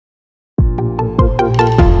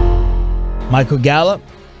Michael Gallup,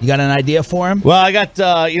 you got an idea for him? Well, I got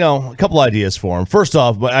a couple ideas for him. First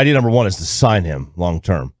off, idea number one is to sign him long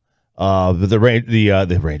term. But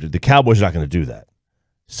the Cowboys are not going to do that.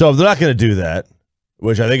 So if they're not going to do that,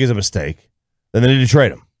 which I think is a mistake, then they need to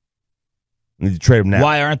trade him. They need to trade him now.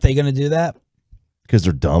 Why aren't they going to do that? Because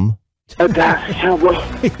they're dumb. Because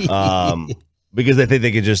they think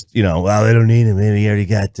they could just, they don't need him. Maybe he already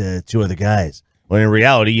got 2 other guys. When in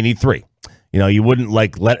reality, you need 3. You wouldn't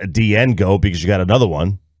let a DN go because you got another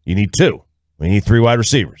one. You need 2. You need 3 wide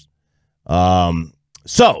receivers.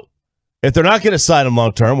 So if they're not going to sign him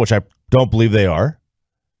long term, which I don't believe they are,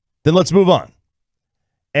 then let's move on.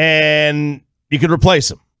 And you could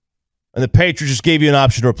replace him. And the Patriots just gave you an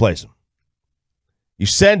option to replace him. You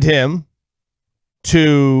send him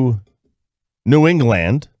to New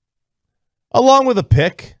England along with a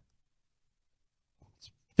pick.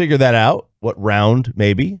 Figure that out. What round,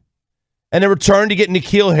 maybe. And in return, to get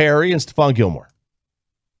N'Keal Harry and Stephon Gilmore.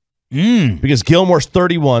 Because Gilmore's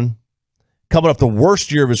 31, coming off the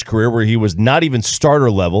worst year of his career where he was not even starter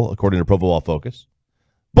level, according to Pro Football Focus.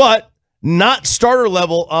 But not starter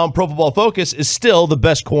level on Pro Football Focus is still the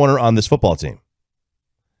best corner on this football team.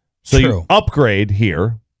 So True. You upgrade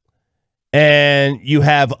here, and you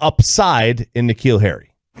have upside in N'Keal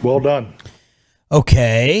Harry. Well done.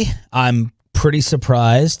 Okay. I'm pretty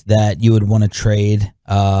surprised that you would want to trade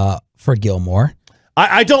for Gilmore.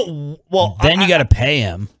 I don't. Well, then you got to pay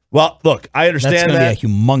him. Well, look, I understand that's going to be a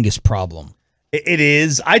humongous problem. It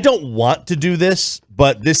is. I don't want to do this,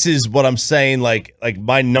 but this is what I'm saying. Like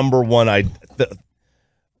my number one.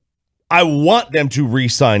 I want them to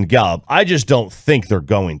re-sign Gallup. I just don't think they're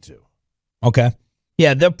going to. Okay.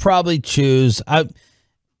 Yeah, they'll probably choose.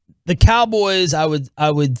 The Cowboys, I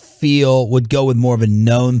would feel would go with more of a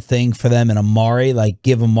known thing for them and Amari, like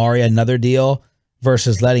give Amari another deal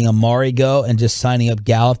versus letting Amari go and just signing up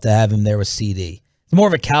Gallup to have him there with CD. It's more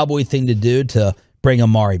of a Cowboy thing to do to bring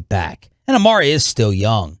Amari back. And Amari is still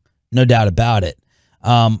young, no doubt about it.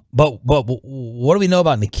 But what do we know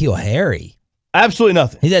about N'Keal Harry? Absolutely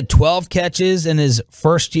nothing. He's had 12 catches in his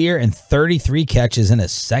first year and 33 catches in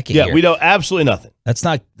his second year. Yeah, we know absolutely nothing. That's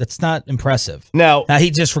not impressive. Now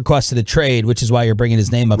he just requested a trade, which is why you're bringing his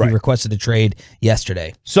name up. Right. He requested a trade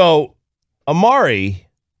yesterday. So Amari,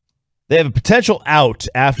 they have a potential out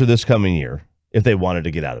after this coming year if they wanted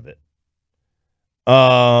to get out of it.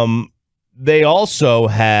 They also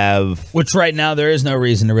have, which right now there is no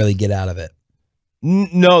reason to really get out of it.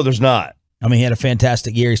 No, there's not. I mean, he had a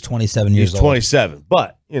fantastic year. He's 27 years old. He's 27.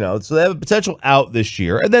 But, so they have a potential out this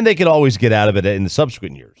year, and then they can always get out of it in the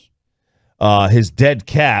subsequent years. His dead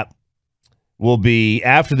cap will be,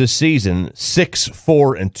 after this season,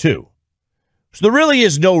 6-4-2. So there really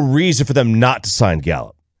is no reason for them not to sign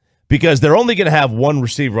Gallup because they're only going to have one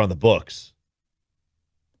receiver on the books.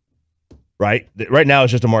 Right? Right now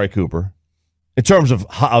it's just Amari Cooper. In terms of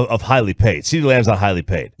highly paid. CeeDee Lamb's not highly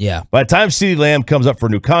paid. Yeah. By the time CeeDee Lamb comes up for a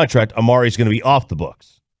new contract, Amari's going to be off the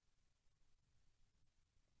books.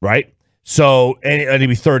 Right? So, and he'll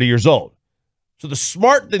be 30 years old. So the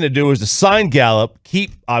smart thing to do is to sign Gallup,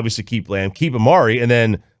 keep Lamb, keep Amari, and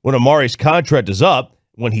then when Amari's contract is up,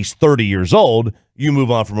 when he's 30 years old, you move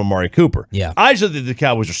on from Amari Cooper. Yeah. I just think the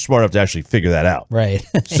Cowboys are smart enough to actually figure that out. Right.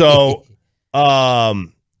 So,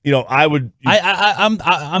 I would.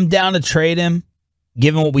 I'm down to trade him,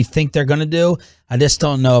 given what we think they're going to do. I just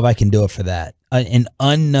don't know if I can do it for that. An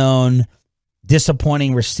unknown,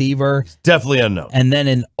 disappointing receiver, definitely unknown, and then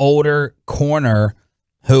an older corner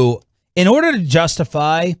who, in order to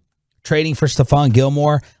justify trading for Stephon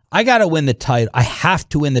Gilmore, I got to win the title. I have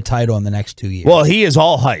to win the title in the next 2 years. Well, he is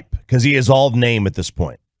all hype because he is all name at this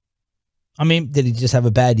point. I mean, did he just have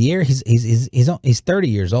a bad year? He's 30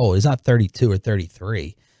 years old. He's not 32 or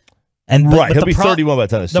 33. And right, he'll be 31 by the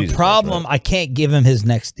time the season. The problem, I can't give him his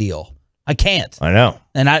next deal. I can't. I know,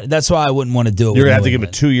 and that's why I wouldn't want to do it. You're gonna have to give him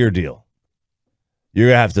a 2-year deal. You're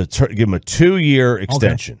gonna have to give him a 2-year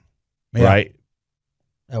extension, okay. Right?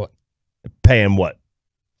 Pay him what,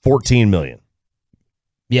 $14 million?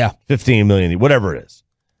 Yeah, $15 million, whatever it is.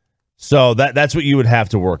 So that's what you would have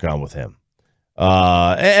to work on with him. And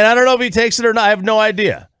I don't know if he takes it or not. I have no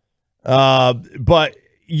idea. But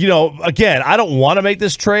again, I don't want to make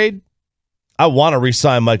this trade. I want to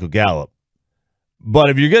re-sign Michael Gallup.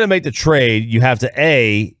 But if you're going to make the trade, you have to,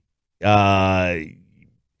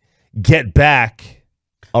 get back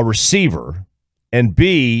a receiver, and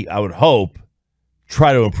B, I would hope,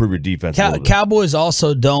 try to improve your defense a little bit. Cowboys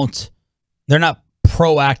also they're not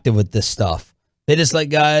proactive with this stuff. They just let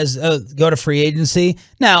guys go to free agency.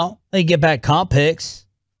 Now, they get back comp picks.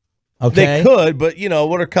 Okay. They could, but,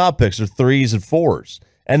 what are comp picks? They're 3s and 4s.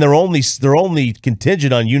 and they're only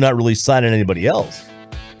contingent on you not really signing anybody else.